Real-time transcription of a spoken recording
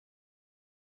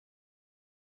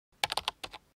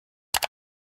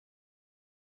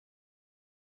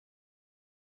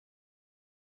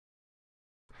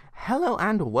Hello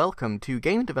and welcome to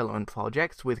Game Development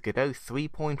Projects with Godot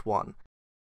 3.1.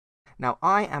 Now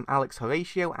I am Alex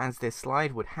Horatio. As this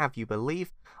slide would have you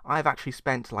believe, I've actually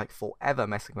spent like forever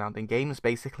messing around in games.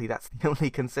 Basically that's the only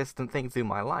consistent thing through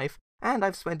my life, and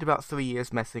I've spent about 3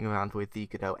 years messing around with the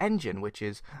Godot engine, which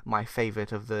is my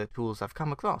favourite of the tools I've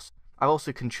come across. I've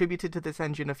also contributed to this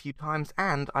engine a few times,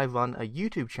 and I run a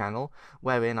YouTube channel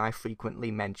wherein I frequently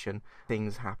mention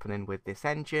things happening with this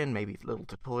engine, maybe little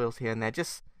tutorials here and there,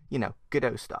 just,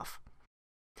 Godot stuff.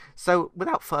 So,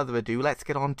 without further ado, let's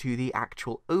get on to the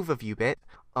actual overview bit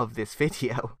of this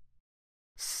video.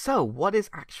 So, what is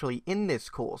actually in this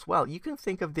course? Well, you can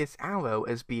think of this arrow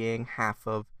as being half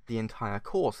of the entire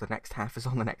course. The next half is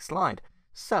on the next slide.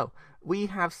 So, we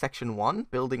have section 1,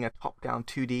 building a top-down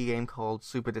 2D game called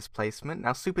Super Displacement.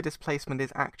 Now, Super Displacement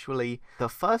is actually the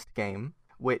first game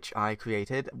which I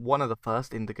created, one of the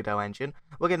first in the Godot engine.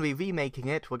 We're going to be remaking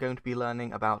it. We're going to be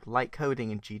learning about light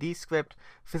coding in GDScript,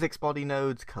 physics body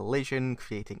nodes, collision,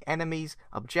 creating enemies,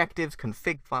 objectives,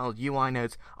 config files, UI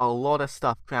nodes, a lot of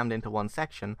stuff crammed into one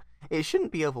section. It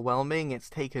shouldn't be overwhelming. It's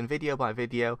taken video by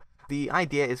video. The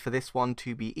idea is for this one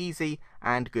to be easy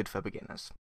and good for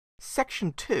beginners.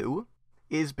 Section 2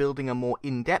 is building a more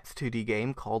in-depth 2D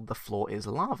game called The Floor is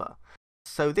Lava.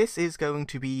 So this is going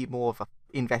to be more of an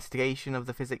investigation of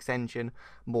the physics engine,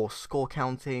 more score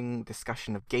counting,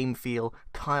 discussion of game feel,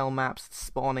 tile maps,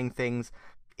 spawning things.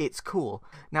 It's cool.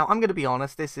 Now, I'm going to be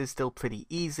honest, this is still pretty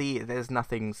easy. There's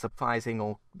nothing surprising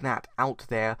or that out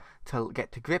there to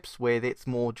get to grips with. It's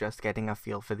more just getting a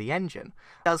feel for the engine.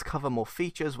 It does cover more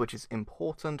features, which is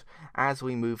important as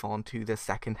we move on to the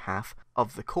second half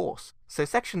of the course. So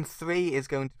section 3 is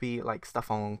going to be like stuff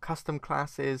on custom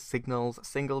classes, signals,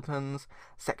 singletons.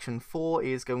 Section 4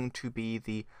 is going to be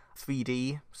the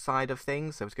 3D side of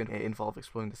things, so it's going to involve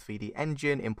exploring the 3D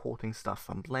engine, importing stuff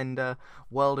from Blender,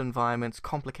 world environments,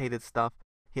 complicated stuff.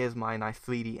 Here's my nice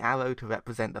 3D arrow to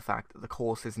represent the fact that the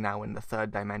course is now in the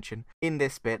third dimension. In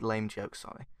this bit, lame joke,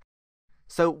 sorry.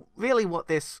 So really what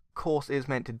this course is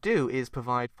meant to do is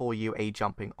provide for you a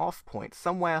jumping off point,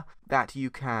 somewhere that you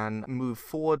can move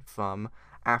forward from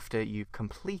after you've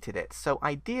completed it. So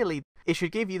ideally, it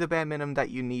should give you the bare minimum that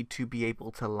you need to be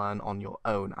able to learn on your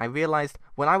own. I realized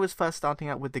when I was first starting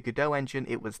out with the Godot engine,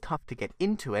 it was tough to get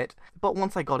into it, but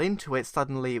once I got into it,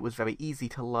 suddenly it was very easy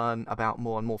to learn about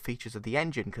more and more features of the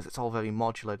engine, because it's all very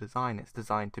modular design. It's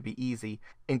designed to be easy,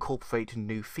 incorporate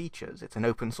new features. It's an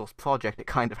open source project, it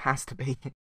kind of has to be.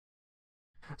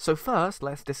 So first,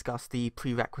 let's discuss the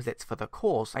prerequisites for the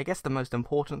course. I guess the most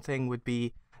important thing would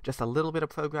be just a little bit of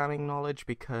programming knowledge,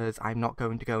 because I'm not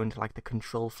going to go into like the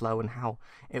control flow and how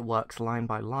it works line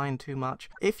by line too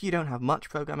much. If you don't have much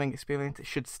programming experience, it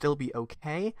should still be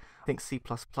okay. I think C++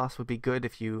 would be good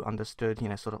if you understood,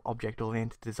 sort of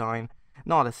object-oriented design.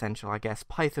 Not essential, I guess.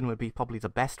 Python would be probably the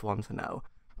best one to know,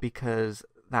 because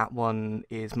that one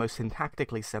is most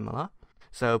syntactically similar.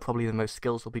 So probably the most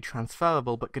skills will be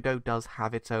transferable, but Godot does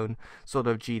have its own sort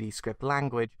of GDScript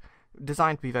language,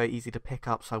 designed to be very easy to pick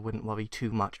up, so I wouldn't worry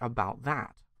too much about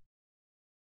that.